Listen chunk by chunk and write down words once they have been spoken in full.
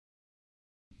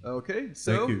Okay,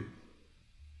 so Thank you.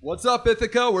 what's up,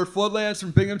 Ithaca? We're Floodlands from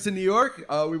Binghamton, New York.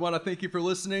 We want to thank you for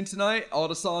listening tonight. All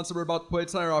the songs that we're about to play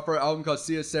tonight are off our album called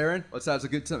See Us Saren. Let's have a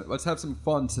good time. Let's have some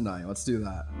fun tonight. Let's do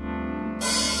that.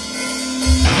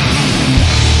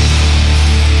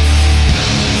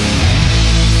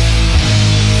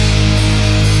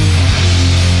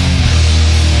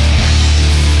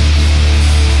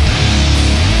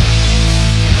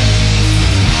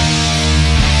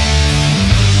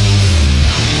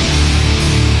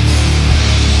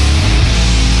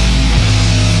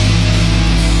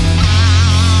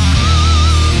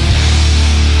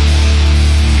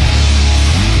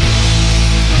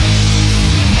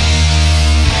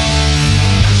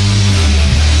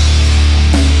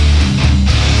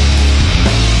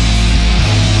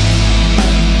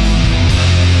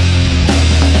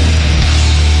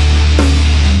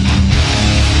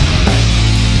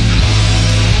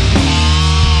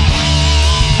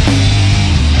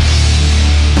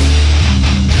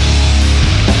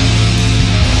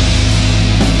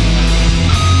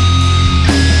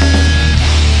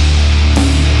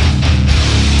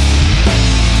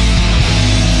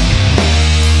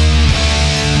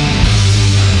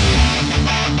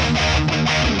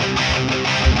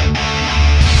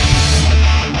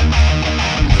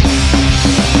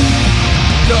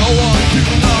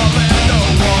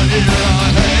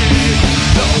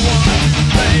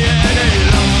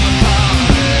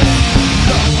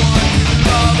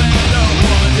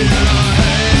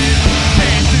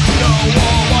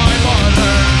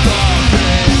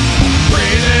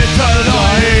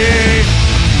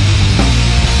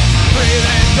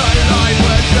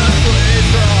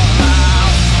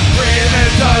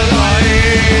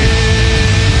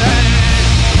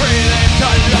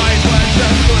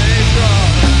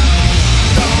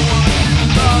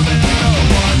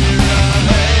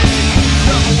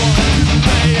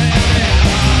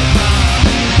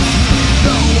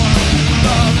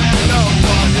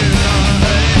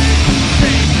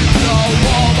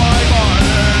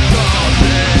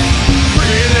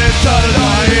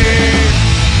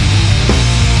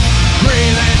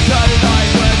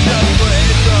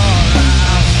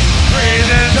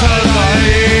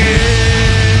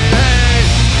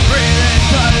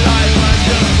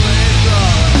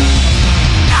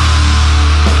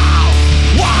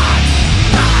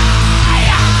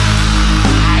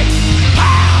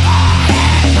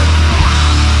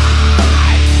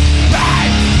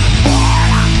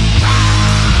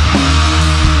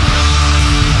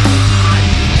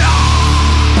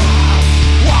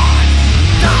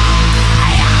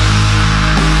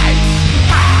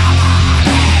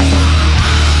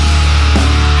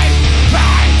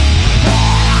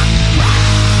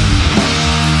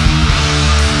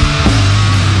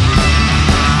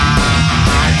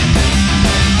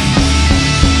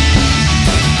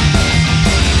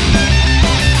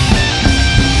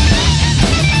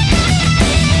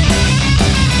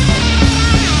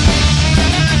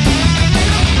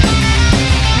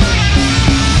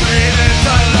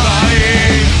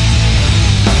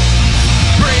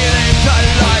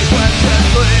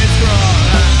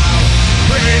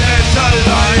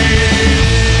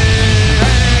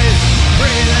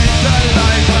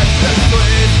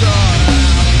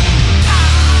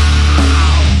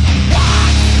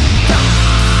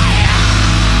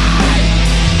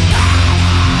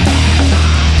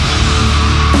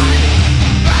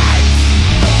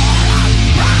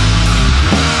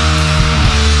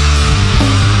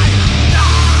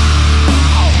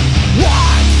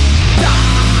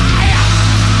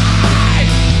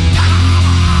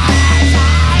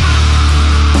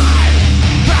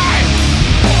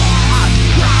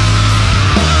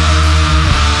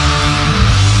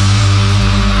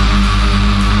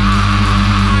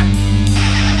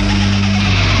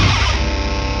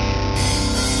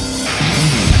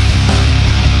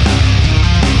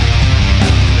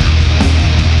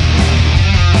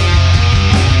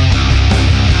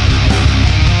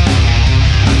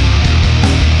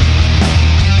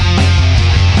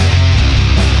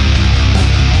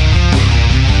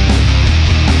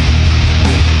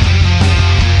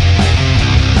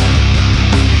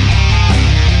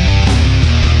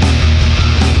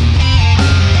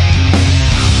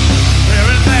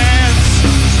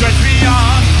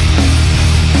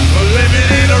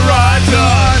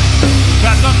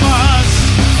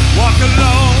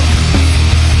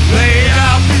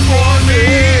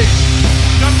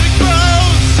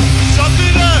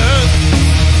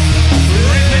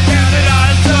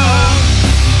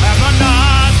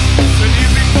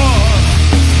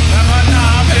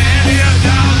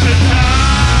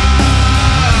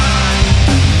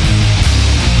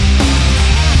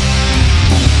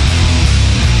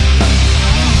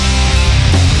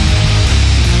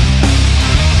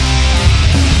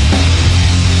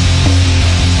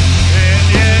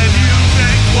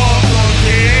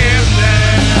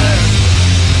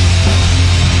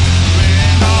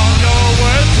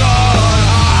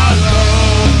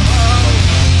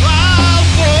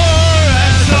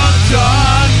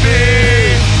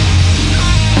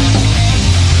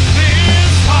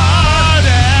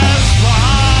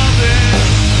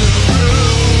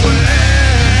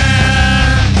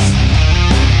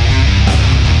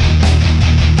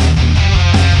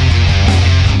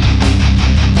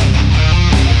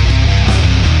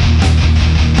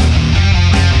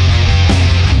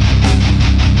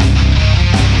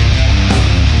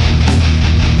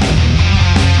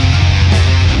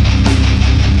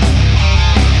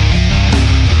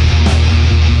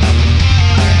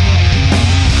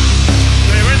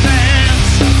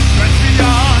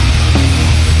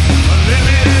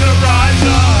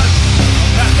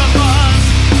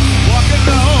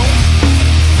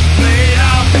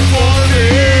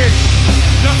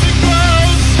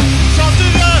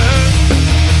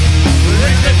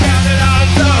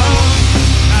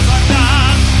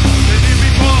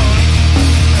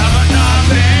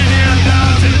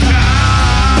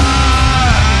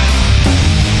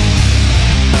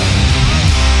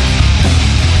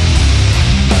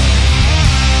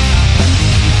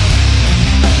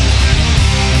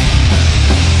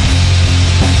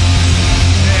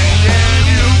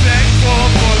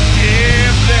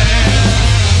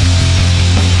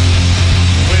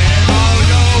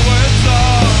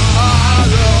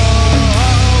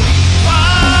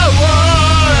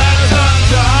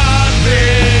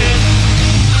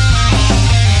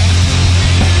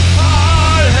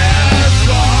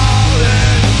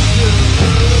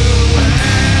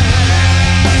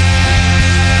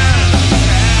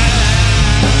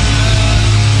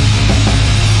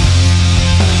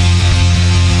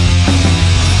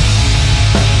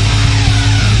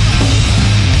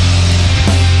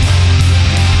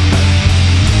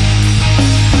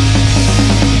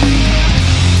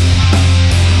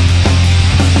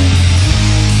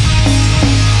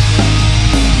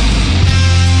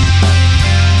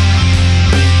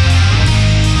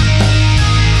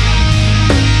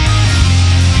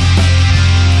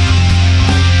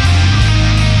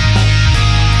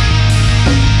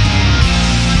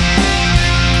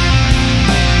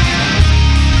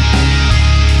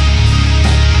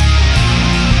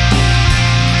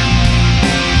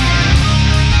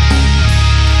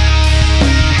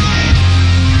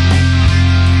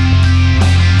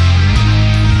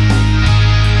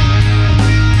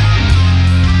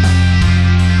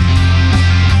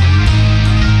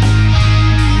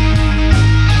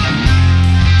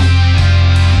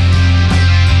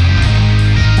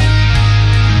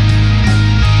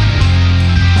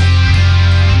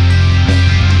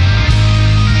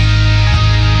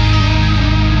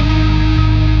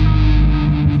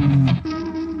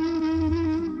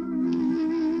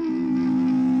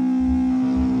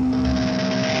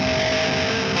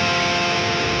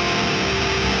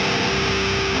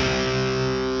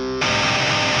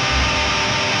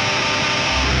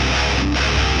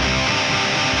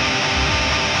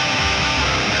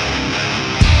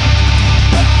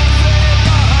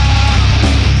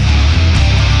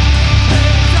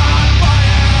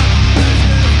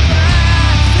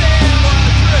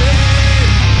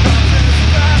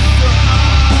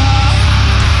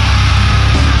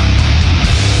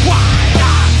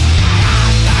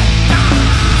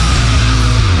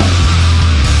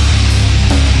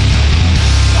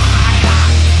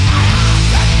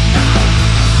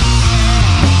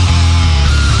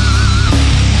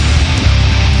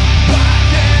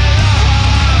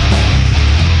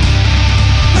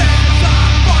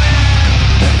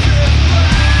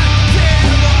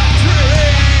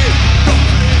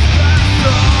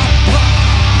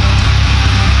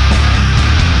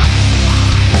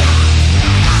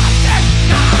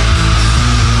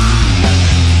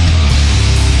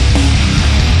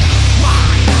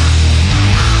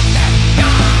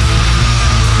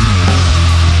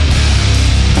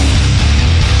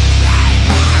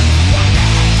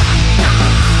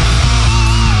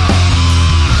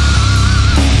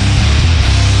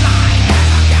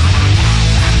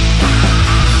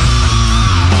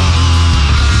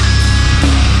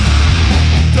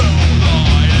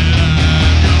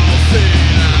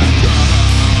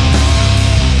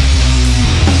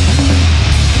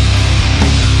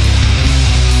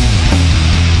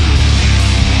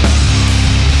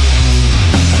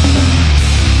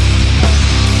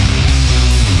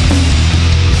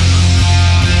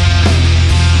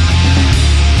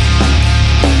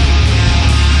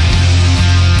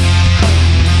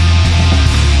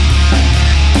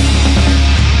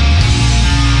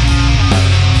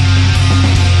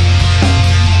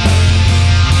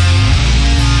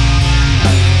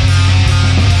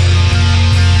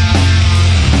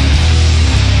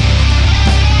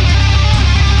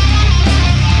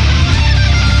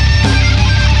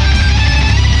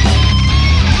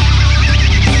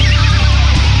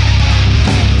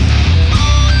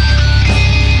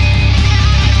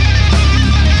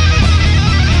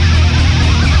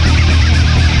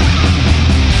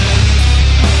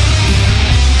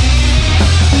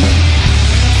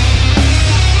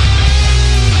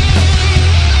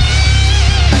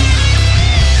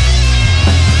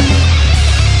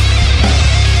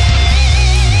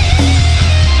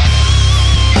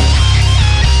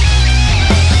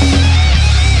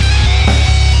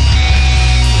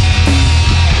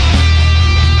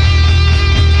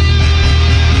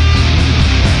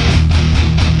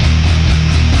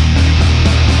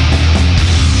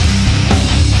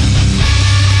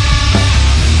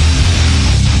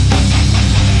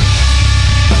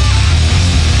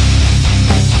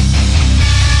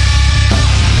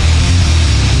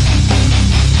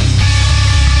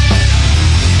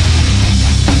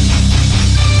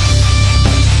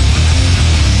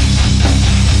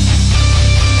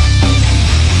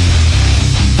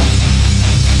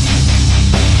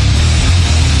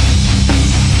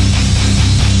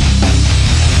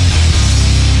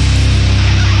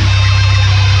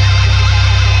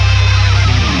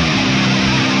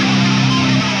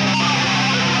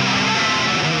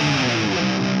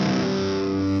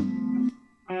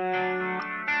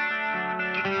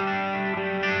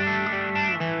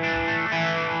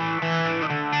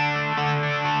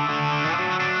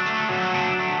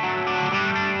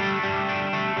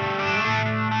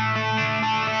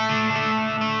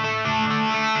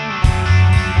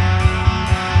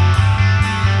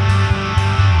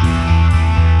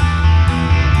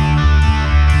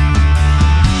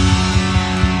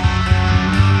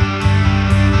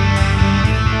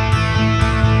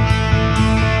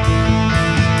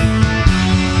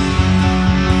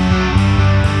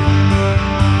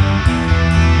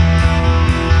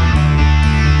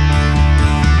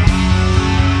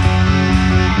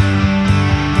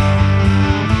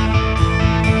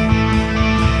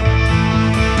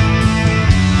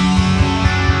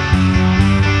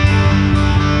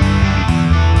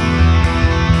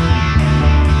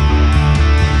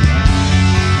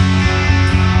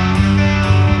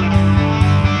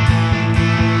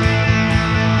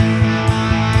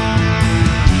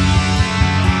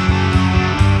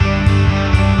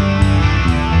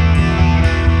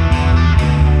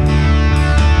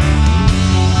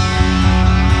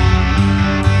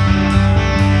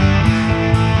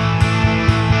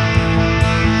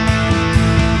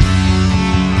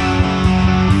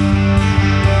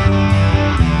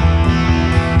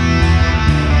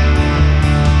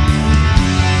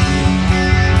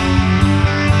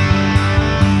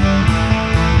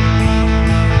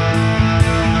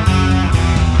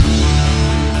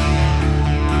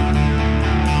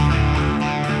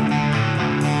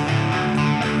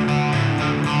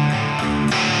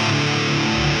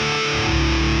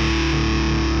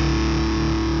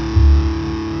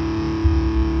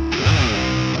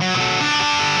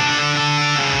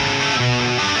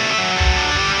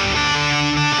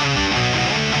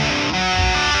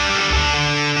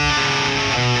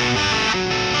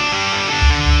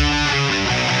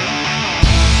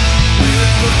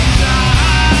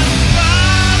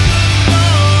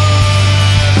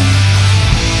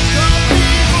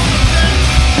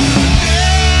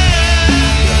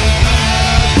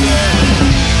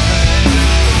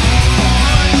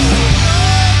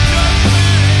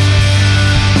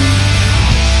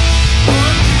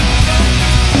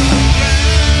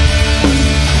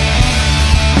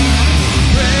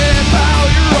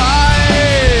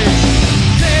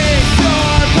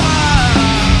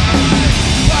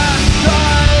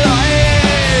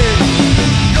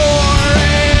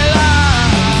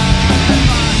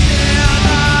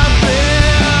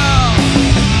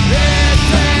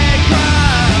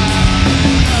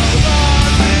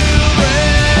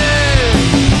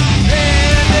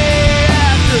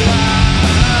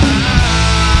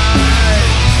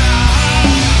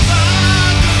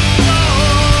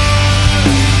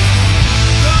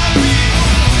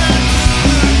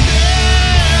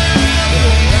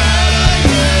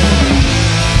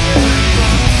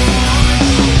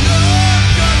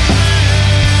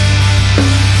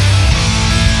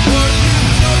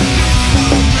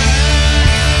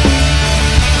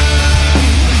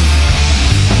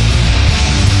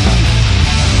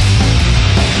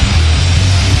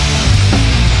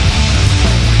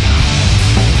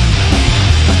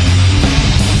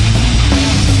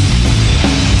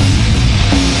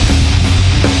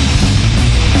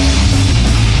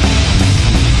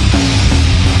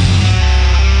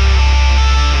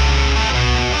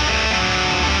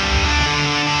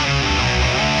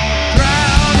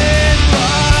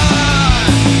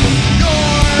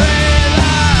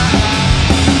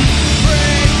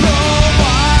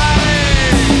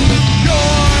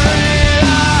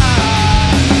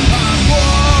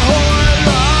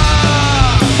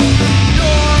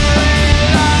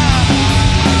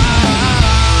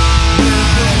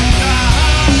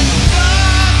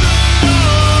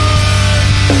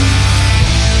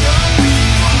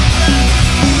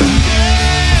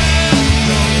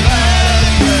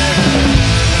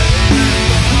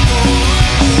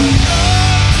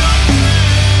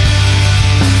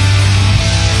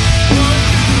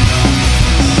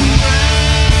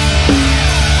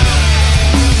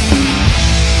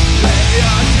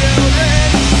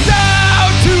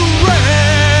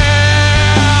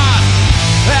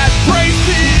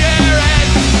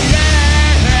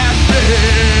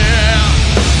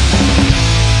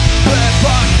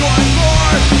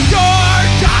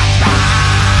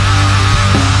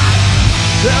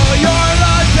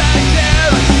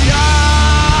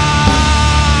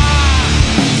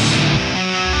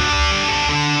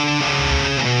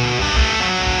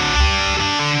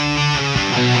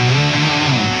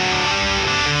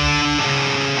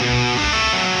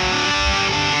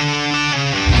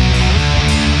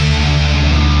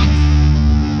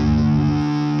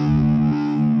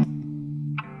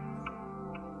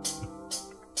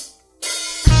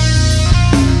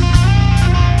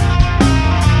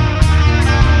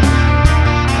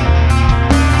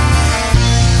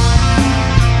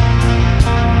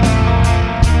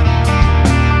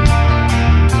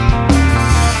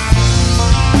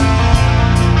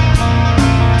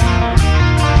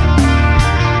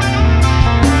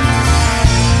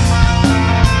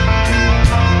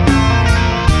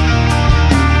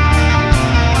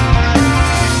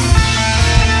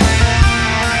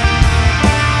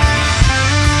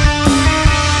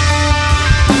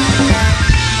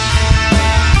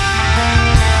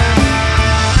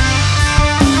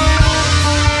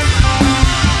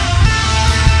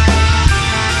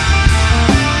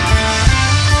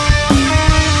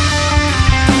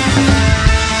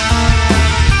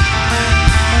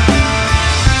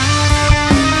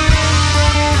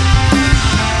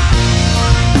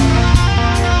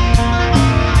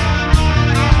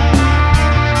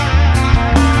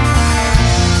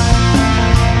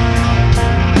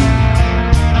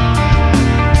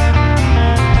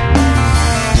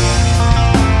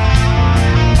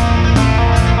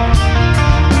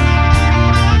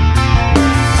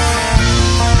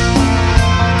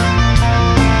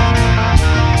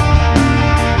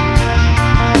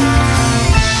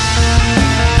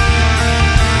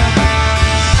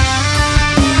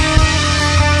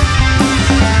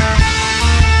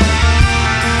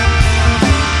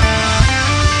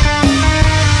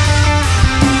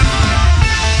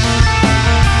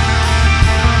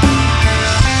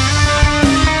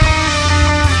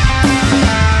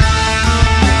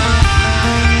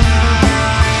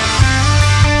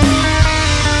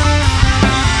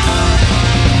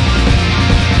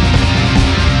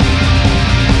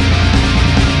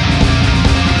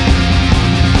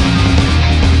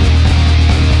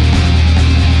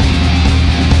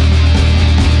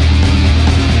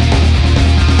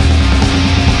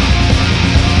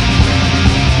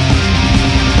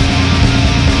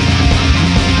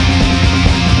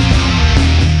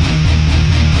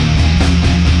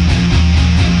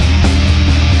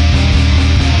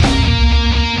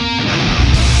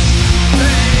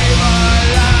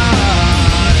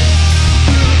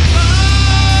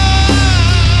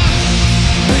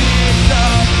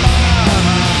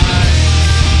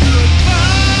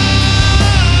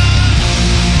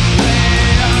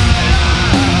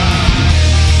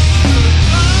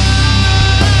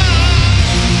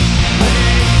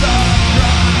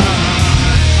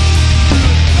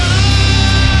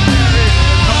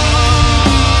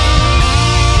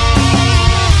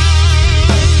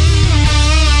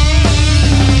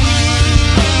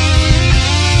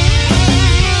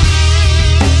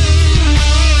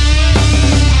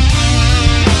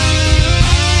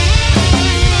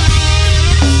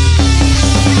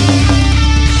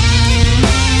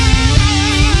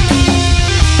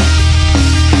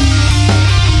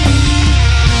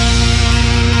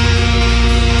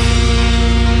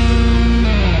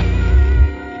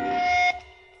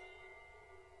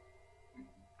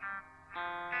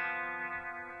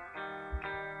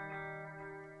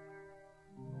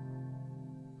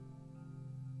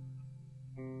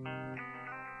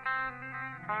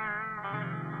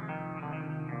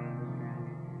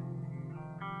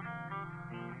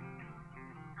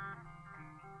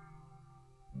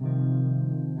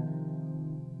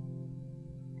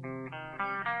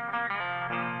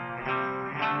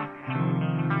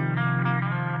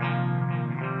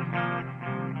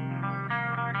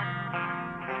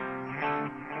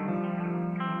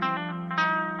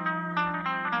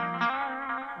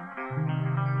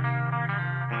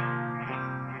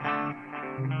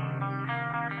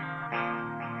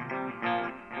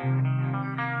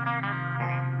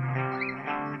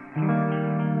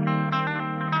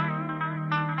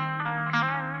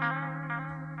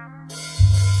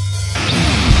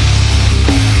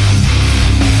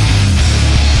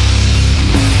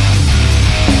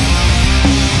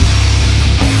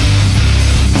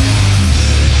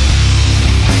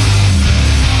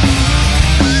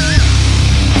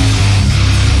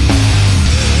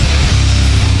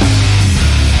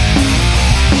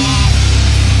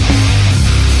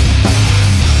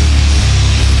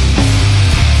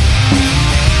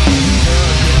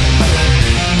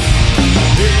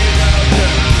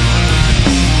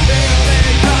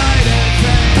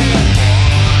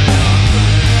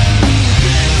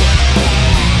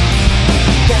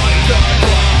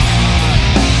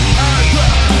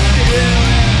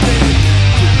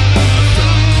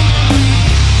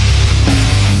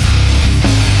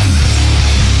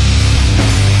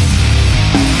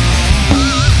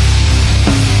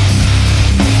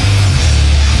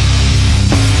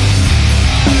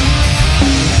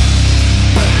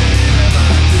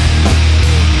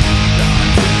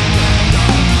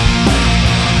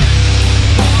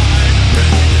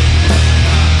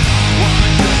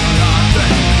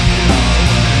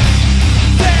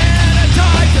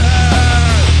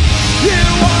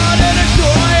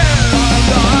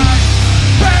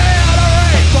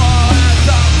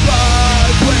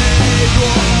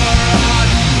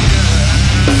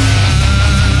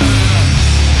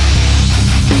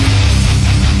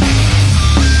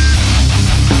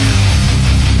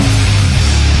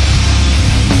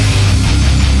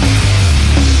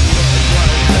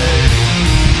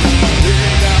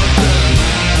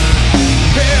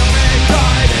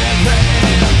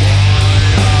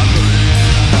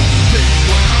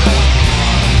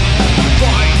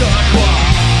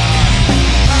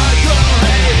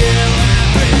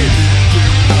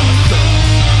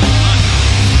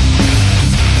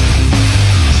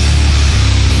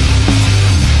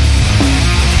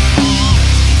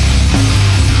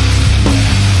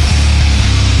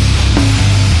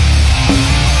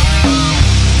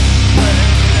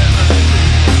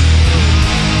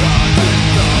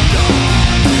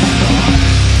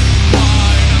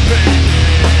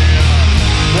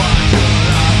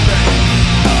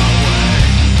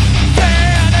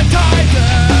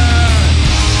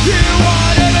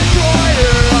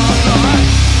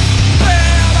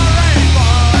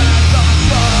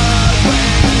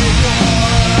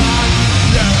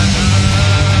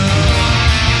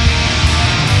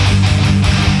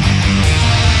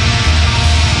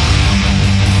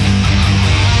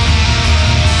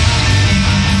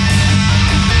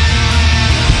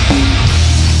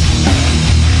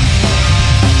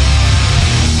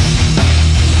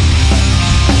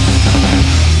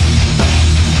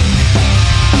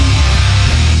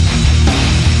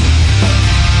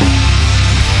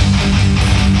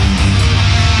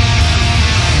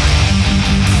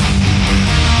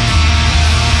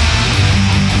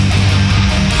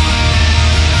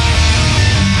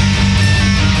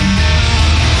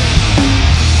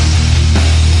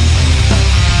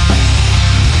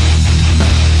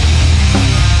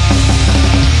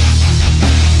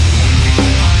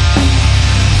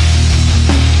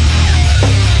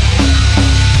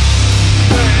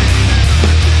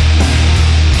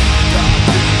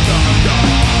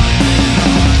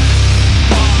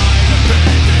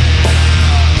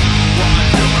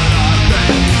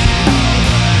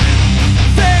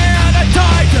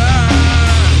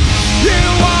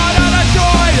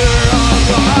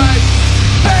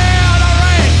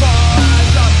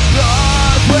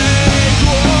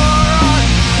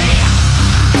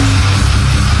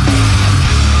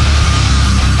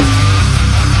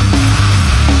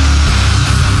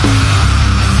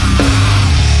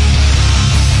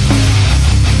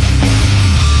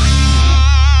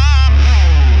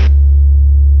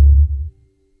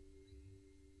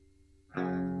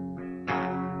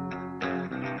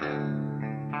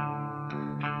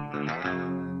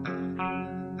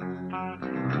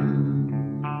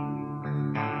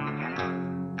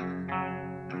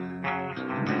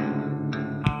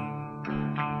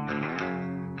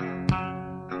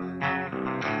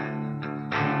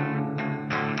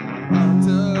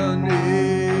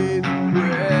 Underneath the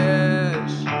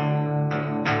bridge,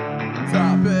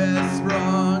 top is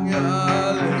sprung a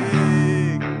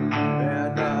leak,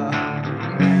 and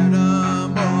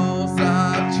animals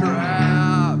I've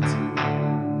trapped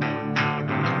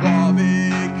all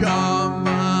become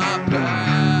my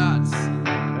pets,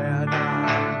 and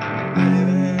I'm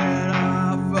living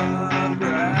off of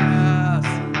grass,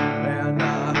 and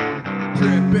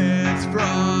drippings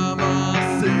from a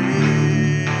ceiling.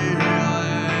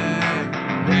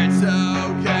 It's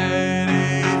okay to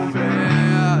eat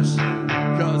fish,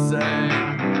 'cause they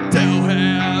don't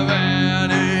have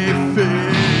any feeling.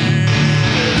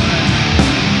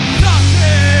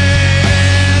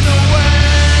 Something away.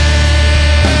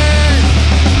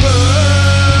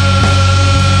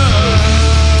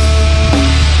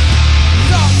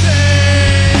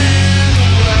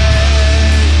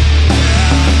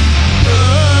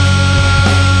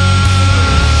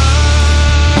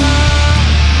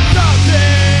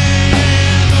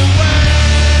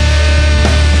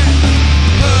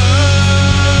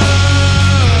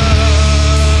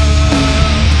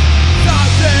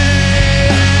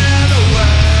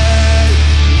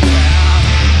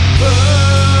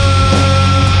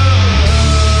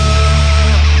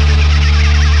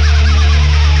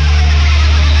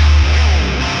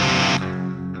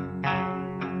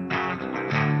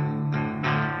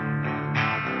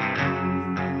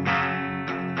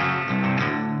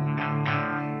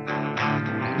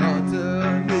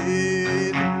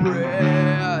 Underneath the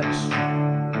bridge,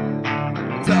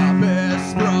 top is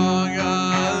sprung a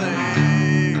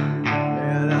leak,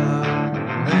 and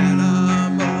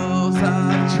animals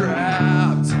I've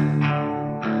trapped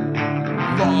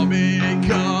all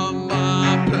become my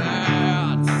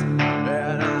pets,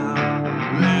 and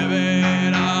I'm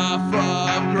living off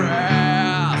of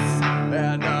grass,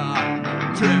 and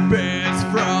drippings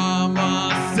from a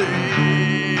ceiling.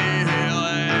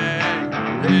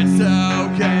 It's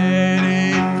okay to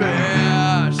eat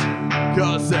fish,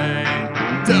 'cause they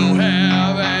don't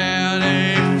have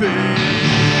any feeling.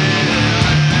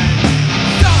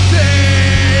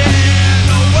 Something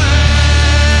away.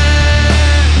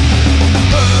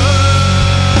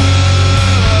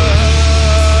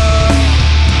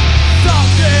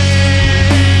 Something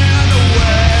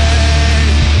away.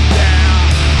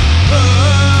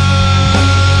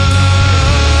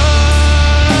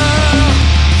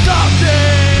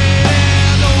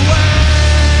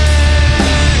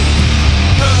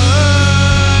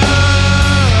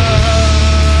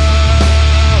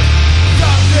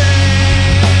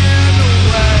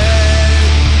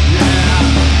 Yeah.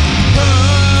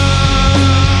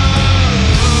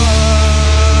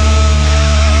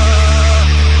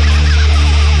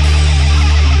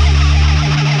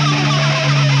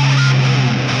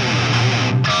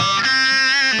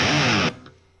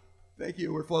 Thank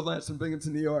you. We're Floodlands from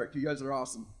Binghamton, New York. You guys are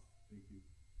awesome.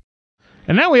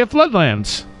 And now we have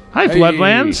Floodlands. Hi,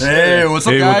 Floodlands. Hey, what's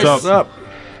up, guys? What's up?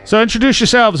 So introduce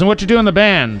yourselves and what you do in the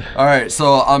band. All right,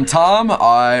 so I'm Tom.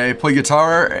 I play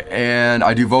guitar and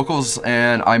I do vocals,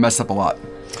 and I mess up a lot.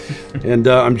 And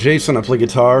I'm Jason. I play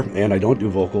guitar and I don't do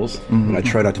vocals, and I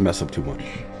try not to mess up too much.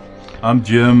 I'm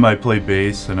Jim. I play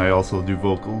bass and I also do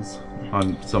vocals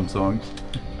on some songs.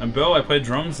 I'm Bill. I play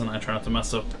drums and I try not to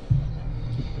mess up.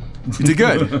 You did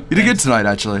good. You did good tonight,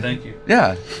 actually. Thank you.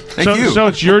 Yeah. Thank you. So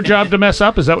it's your job to mess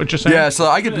up? Is that what you're saying? Yeah, so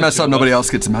I get to mess up, nobody else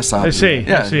gets to mess up. I see.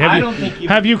 Yeah. I see.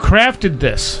 Have you crafted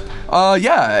this?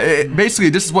 Yeah, basically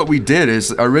this is what we did.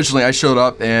 Is originally I showed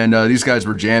up and these guys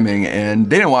were jamming and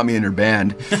they didn't want me in their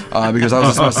band because I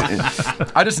was just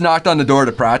I just knocked on the door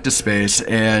to practice space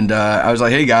and I was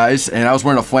like, hey guys, and I was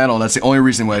wearing a flannel. And that's the only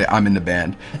reason why I'm in the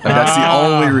band. Like, that's the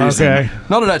only reason. Okay.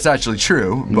 None of that's actually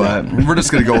true, but we're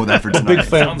just gonna go with that for tonight.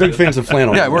 Big fans of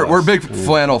flannel. Yeah, we're big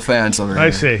flannel fans over here. I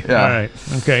see. Yeah. All right.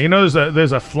 Okay. You know,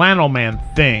 there's a flannel man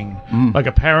thing, like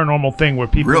a paranormal thing where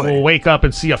people Really? will wake up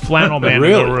and see a flannel man in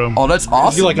Really? the room. Oh, that's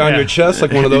awesome. You like on your chest,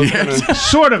 like one of those? Yeah. Kinda...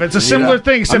 Sort of. It's a similar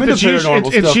thing, except into it's, paranormal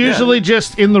it's stuff, usually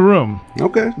just in the room.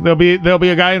 Okay. There'll be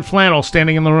a guy in flannel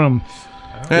standing in the room.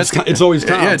 It's always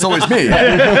Tom. Yeah, it's always me. See,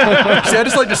 I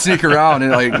just like to sneak around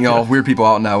and weird people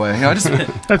out in that way. You know, just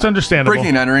That's understandable. breaking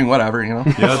and entering, whatever. You know.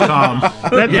 Yeah, Tom.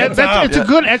 It's a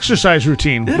good exercise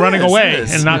routine, running away it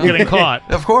is, and not getting caught.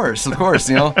 Of course.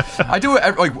 You know, I do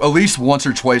it like at least once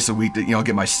or twice a week to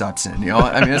get my steps in. You know,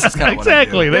 I mean that's just kind of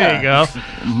Exactly. What I do. There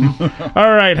you go.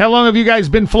 All right. How long have you guys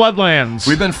been Floodlands?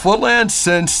 We've been Floodlands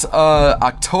since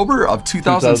October of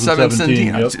 2017. 2017,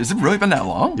 yep. Has it really been that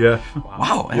long? Yeah.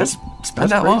 Wow, it's been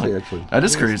that that long. crazy, actually. That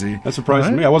is crazy. That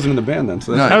surprised me. I wasn't in the band then.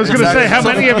 So No, I was going to say, how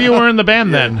Exactly. many of you were in the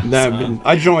band then?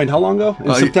 I joined how long ago?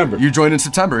 In September. You joined in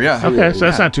September, yeah. Okay, so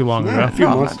that's not too long Yeah, ago. a few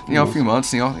No, months. a few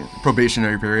months,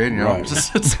 probationary period, Right. That's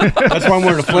That's why I'm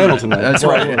wearing a flannel tonight.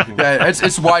 right. Yeah,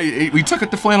 it's why we took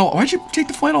the flannel. Why'd you take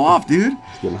the flannel off, dude?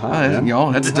 Getting hot,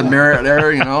 man. That's a demerit there,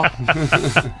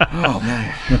 Oh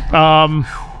man.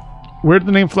 Where did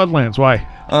the name Floodlands? Why?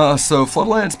 So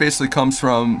Floodlands basically comes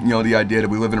from the idea that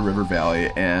we live in a river valley,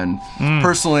 and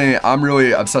personally, I'm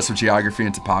really obsessed with geography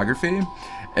and topography,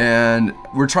 and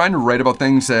we're trying to write about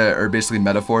things that are basically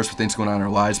metaphors for things going on in our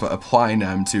lives, but applying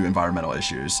them to environmental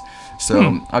issues.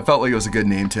 So I felt like it was a good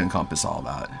name to encompass all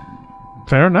that.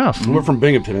 Fair enough. We're from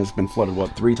Binghamton. It's been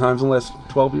flooded, 3 times in the last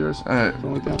 12 years?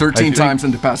 Something like that. 13 times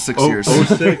in the past 6 years.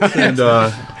 06 and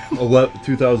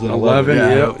 2011. 11,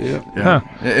 Yeah. yeah. Huh.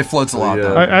 It floods a lot, Yeah.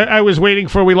 though. I was waiting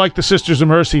for We Like the Sisters of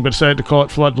Mercy, but decided to call it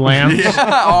Floodlands.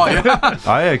 Oh, yeah.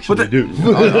 I actually do.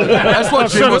 That's what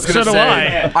Jim was going to so do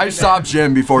say. I stopped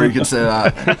Jim before he could say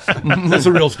that. That's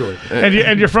a real story. And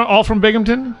you're all from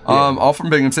Binghamton? All from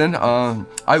Binghamton.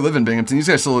 I live in Binghamton. These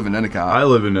guys still live in Endicott. I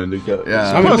live in Endicott.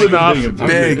 Yeah. I'm Close in enough. Binghamton.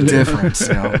 Big difference,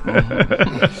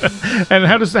 And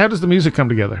how does the music come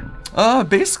together?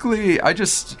 Basically, I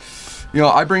just,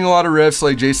 I bring a lot of riffs.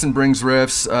 Like Jason brings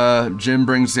riffs, Jim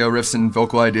brings riffs and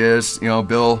vocal ideas.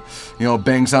 Bill,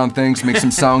 bangs on things, makes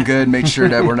them sound good, makes sure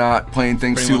that we're not playing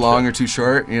things too long or too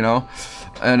short.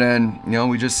 And then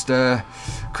we just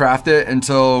craft it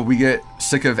until we get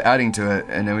sick of adding to it,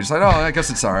 and then we just like, I guess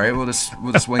it's all right. We'll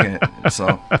just wing it.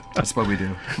 So that's what we do.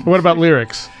 What about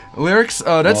lyrics? Lyrics,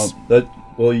 that's.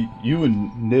 Well, you and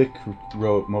Nick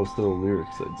wrote most of the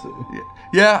lyrics, I'd say.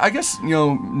 Yeah, I guess,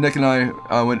 Nick and I,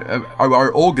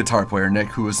 our old guitar player, Nick,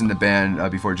 who was in the band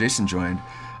before Jason joined,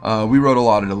 we wrote a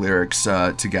lot of the lyrics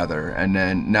together. And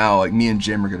then now, me and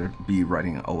Jim are going to be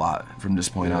writing a lot from this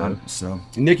point on. So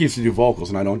Nick used to do vocals,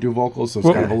 and I don't do vocals, so it's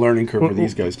kind of a learning curve for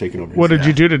these guys taking over. What did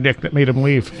you do to Nick that made him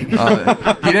leave? he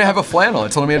didn't have a flannel. I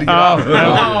told him he had to get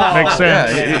out. Makes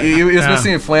sense. Yeah, he was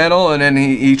missing a flannel, and then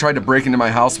he tried to break into my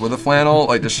house with a flannel,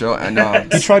 like the show. And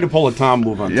He tried to pull a Tom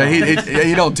move on yeah, Tom.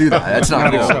 you don't do that. That's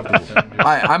not cool.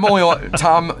 Acceptable.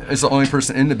 Tom is the only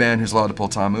person in the band who's allowed to pull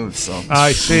Tom moves. So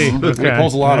I see. He Okay.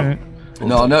 pulls a lot of them.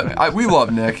 no, we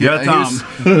love Nick. Yeah, Tom.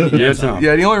 Yeah, Tom.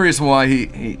 Yeah, the only reason why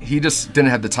he just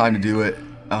didn't have the time to do it,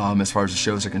 as far as the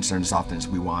shows are concerned, as often as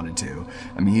we wanted to.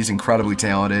 I mean, he's incredibly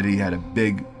talented. He had a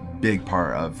big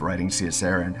part of writing See Us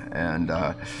Aaron, and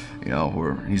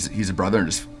he's a brother in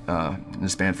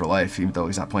this band for life, even though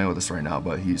he's not playing with us right now.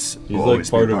 But he's like always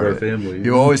part be of our it. family.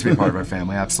 He'll always be part of our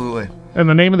family, absolutely. And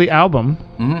the name of the album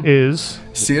is,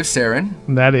 See Us Aaron.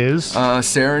 and that is,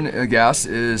 Sarin gas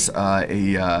is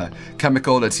a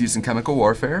chemical that's used in chemical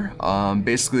warfare.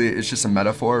 Basically, it's just a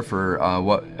metaphor for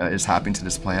what is happening to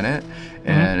this planet,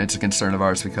 and it's a concern of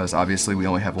ours because obviously we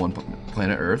only have one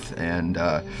planet Earth, and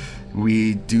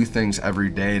we do things every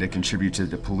day to contribute to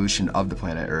the pollution of the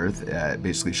planet Earth. It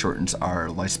basically shortens our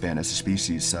lifespan as a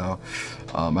species. So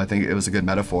I think it was a good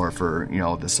metaphor for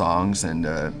the songs and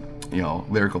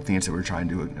lyrical themes that we're trying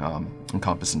to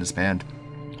encompass in this band.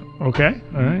 okay,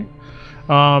 all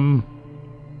right.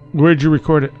 Where'd you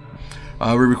record it?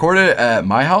 We recorded it at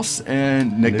my house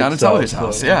and Nick Nick's Donatelli's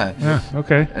house, house. Yeah. Yeah,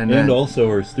 okay. And also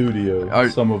our studio. Our-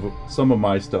 some of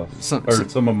my stuff.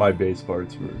 Some of my bass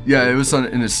parts were. yeah, it was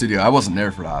in the studio. I wasn't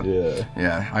there for that. Yeah.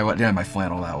 Yeah, I went down my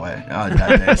flannel that way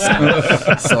that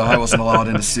day, so I wasn't allowed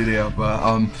in the studio.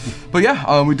 But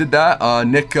yeah, we did that.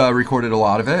 Nick recorded a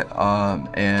lot of it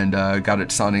and got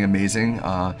it sounding amazing.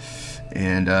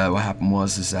 And what happened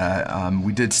was that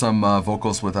we did some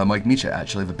vocals with Mike Micha,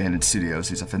 actually, of Abandoned Studios.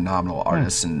 He's a phenomenal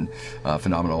artist and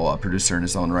phenomenal producer in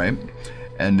his own right.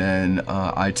 And then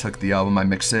I took the album, I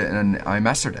mixed it, and I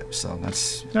mastered it. So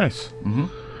that's Nice.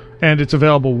 And it's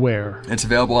available where? it's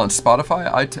available on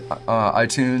Spotify,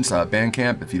 iTunes,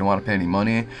 Bandcamp. If you don't want to pay any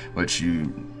money, which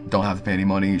you don't have to pay any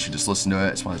money, you should just listen to it. I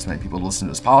just want as many people to listen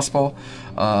to it as possible.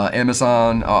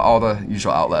 Amazon, all the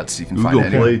usual outlets you can find it.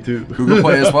 Google Play too. Google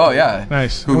Play as well, yeah.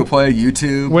 Nice. Google Play,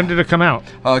 YouTube. When did it come out?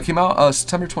 Came out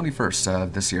September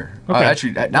 21st this year. Okay.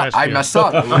 Actually, Last I year. messed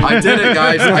up. I did it,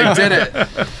 guys. I did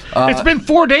it. It's been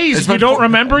 4 days. You don't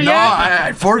remember no,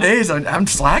 yet? 4 days. I'm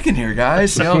slacking here,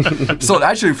 guys. So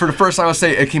actually, for the first time, I'll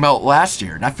say it came out last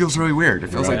year. And that feels really weird. It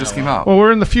feels like it just came out. Well,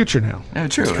 we're in the future now. Yeah,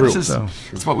 true. true.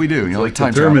 It's what we do. Like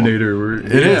time travel. Terminator. We're in It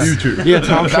the is. future. Yeah,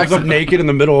 Tom shows up naked in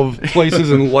the middle of places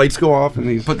and lights go off and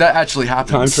he's But that actually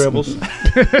happens. time travels.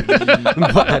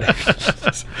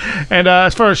 And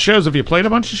as far as shows, have you played a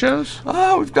bunch of shows?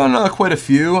 We've done quite a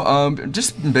few.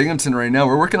 Just in Binghamton right now.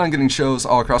 We're working on getting shows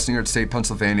all across New York State,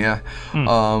 Pennsylvania,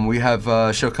 Pennsylvania. We have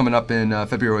a show coming up in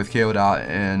February with KO Dot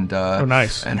and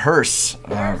nice. And Hearst.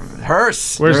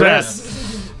 Hearst. Where's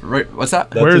that? Right, what's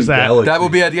that? Where's that? Galaxy. That will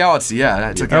be at Galaxy. Yeah,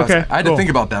 that's a Galaxy. Okay, I had cool. to think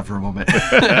about that for a moment.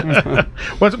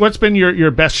 What's been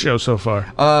your best show so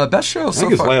far? Best show I so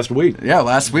think it's far. last week. Yeah,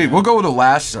 last week. We'll go with the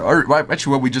last, or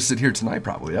actually what we just did here tonight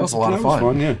probably. That was a lot of That was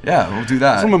fun. fun, yeah. Yeah, we'll do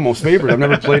that. It's one of my most favorite. I've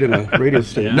never played in a radio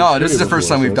station. No, this is the first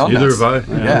time we've done Neither this. have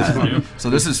I. Yeah. So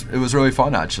it was really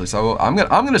fun actually. So I'm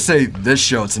gonna say this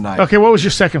show tonight. Okay, what was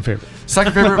your second favorite?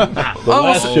 Second favorite,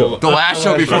 last show. The last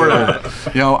show before that.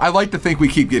 I like to think we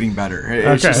keep getting better.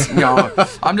 It's Okay.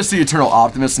 just, I'm just the eternal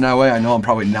optimist in that way. I know I'm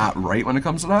probably not right when it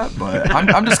comes to that, but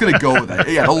I'm just gonna go with it.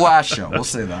 Yeah, the last show. We'll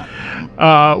say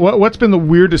that. What's been the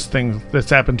weirdest thing that's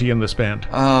happened to you in this band?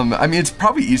 I mean, it's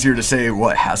probably easier to say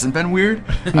what hasn't been weird.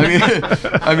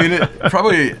 I mean, it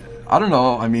probably. I don't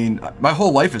know. I mean, my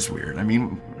whole life is weird. I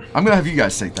mean, I'm gonna have you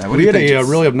guys take that. What do We you had think? a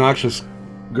really obnoxious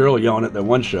girl yelling at that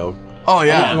one show. Oh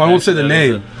yeah. I won't say the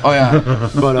name, Oh yeah.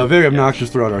 but very obnoxious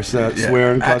throughout our set, Yeah.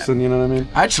 swearing, cussing. You know what I mean?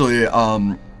 Actually,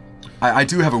 I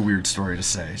do have a weird story to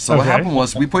say. So what Okay. happened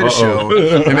was we played a show.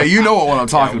 I mean, you know what I'm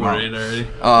talking about. Worried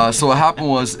already. So what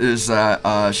happened is that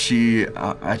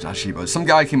but some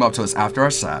guy came up to us after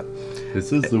our set.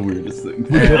 This is the weirdest thing.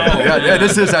 Yeah,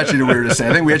 this is actually the weirdest thing.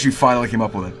 I think we actually finally came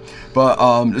up with it. But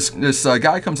this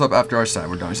guy comes up after our set.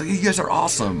 We're done. He's like, "You guys are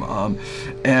awesome."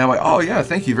 And I'm like, "Oh yeah,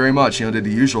 thank you very much." Did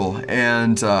the usual.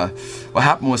 And what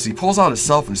happened was he pulls out his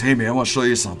cell phone. And says, "Hey man, I want to show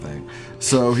you something."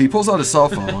 So he pulls out his cell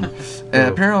phone, and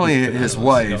apparently his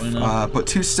wife put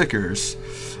 2 stickers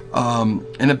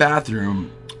in a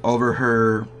bathroom over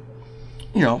her,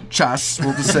 chest.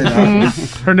 We'll just say that.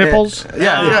 Her nipples?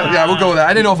 Yeah, we'll go with that.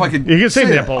 I didn't know if I could. You can say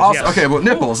that. nipples, Also- yes. Okay, well,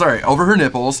 nipples. All right, over her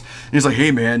nipples. And he's like,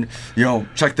 "Hey, man,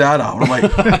 check that out." I'm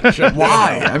like,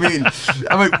 "Why?"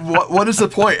 I'm like, "What is the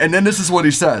point?" And then this is what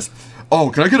he says. "Oh,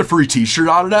 can I get a free T-shirt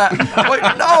out of that?" I'm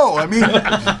like, "No, I mean,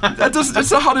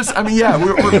 that's not how this." I mean, yeah,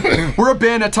 we're a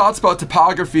band that talks about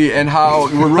topography and how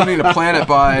we're ruining the planet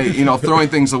by throwing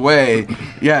things away.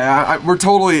 Yeah, we're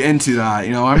totally into that.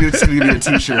 I'm just gonna give you a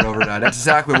T-shirt over that. That's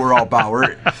exactly what we're all about.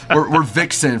 We're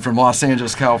Vixen from Los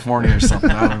Angeles, California, or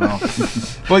something. I don't know.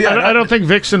 But yeah, I don't think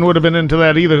Vixen would have been into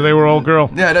that either. They were all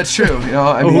girl. Yeah, that's true.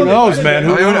 I Who knows, man?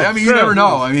 Who knows? I mean, you never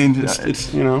know. I mean,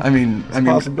 It's I mean, a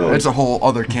possibility. it's a whole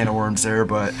other can of worms there,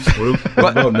 but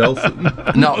What about Nelson?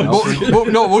 no,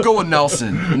 we'll go with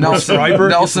Nelson. Nelson Striper?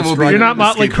 Nelson will be. You're not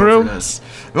Motley the scapegoat Crue? for this.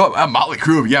 Well, Motley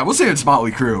Crue. Yeah, we'll say it's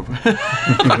Motley Crue.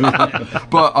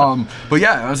 but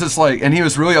yeah, it was just like, and he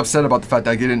was really upset about the fact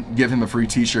that I didn't give him a free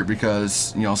T-shirt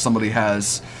because somebody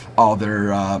has all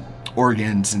their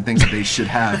organs and things that they should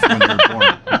have when they're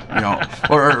born,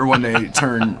 or when they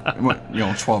turn,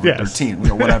 12 or Yes.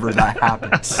 13, whatever that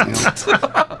happens.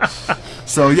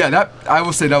 So yeah, I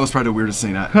will say that was probably the weirdest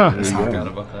thing that has I happened. forgot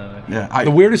about that. Yeah,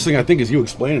 The weirdest thing I think is you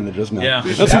explaining it just now. Yeah.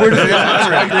 That's the weirdest thing.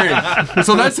 I agree.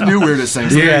 So that's the new weirdest thing.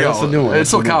 So Yeah, there you that's go. the new one. It That's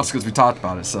still the new counts because we talked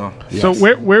about it. So So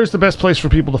where's the best place for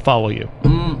people to follow you?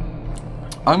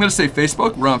 I'm gonna say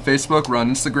Facebook. We're on Facebook. We're on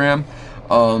Instagram.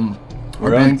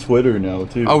 We're on Twitter now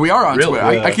too. Oh, we are on Really?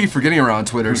 Twitter. Yeah. I keep forgetting we're on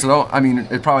Twitter. So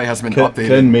it probably hasn't been updated.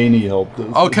 Ken Maney helped us.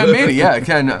 Oh, Ken Maney, yeah,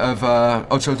 Ken of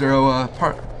Ocho Duro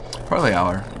Parlay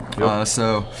Hour.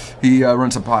 So he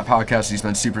runs a podcast. He's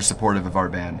been super supportive of our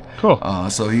band. Cool.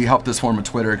 So he helped us form a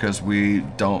Twitter because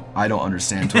I don't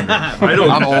understand Twitter. don't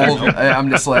I'm old. I'm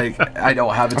just like, I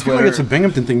don't have a I feel Twitter. like it's a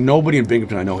Binghamton thing. Nobody in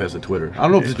Binghamton I know has a Twitter. I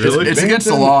don't know if it's just Really? It's against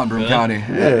the Binghamton. law in Broome County.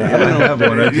 Yeah, I don't have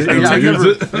one. I just They don't take use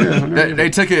it- it. They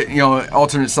took it,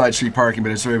 alternate side street parking,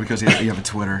 but it's really because you have a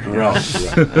Twitter.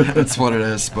 That's what it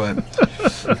is.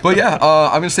 But yeah,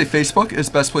 I'm gonna say Facebook is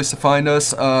the best place to find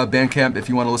us. Bandcamp if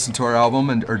you want to listen to our album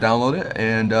or download it,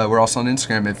 and we're also on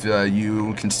Instagram if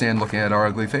you can stand looking at our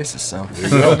ugly faces. So All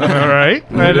right.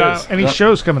 And, is. any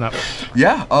shows coming up?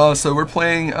 yeah, so we're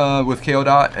playing with KO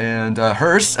Dot and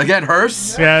Hearst again.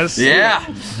 Hearst. Yes. Yeah,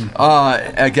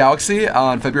 at Galaxy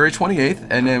on February 28th,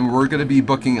 and then we're going to be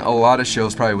booking a lot of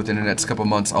shows probably within the next couple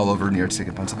months all over New York State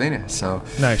and Pennsylvania. So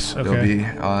Nice. they'll Okay. be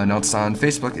announced on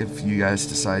Facebook if you guys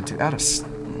decide to add us.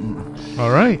 All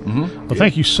right. Well,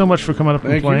 thank you so much for coming up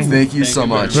and Thank you. playing. Thank you so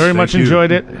much. Very much you.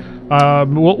 enjoyed it.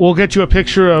 We'll get you a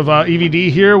picture of EVD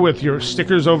here with your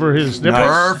stickers over his nipples.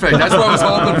 Perfect. That's what I was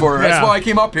hoping for. That's Yeah. why I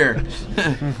came up here.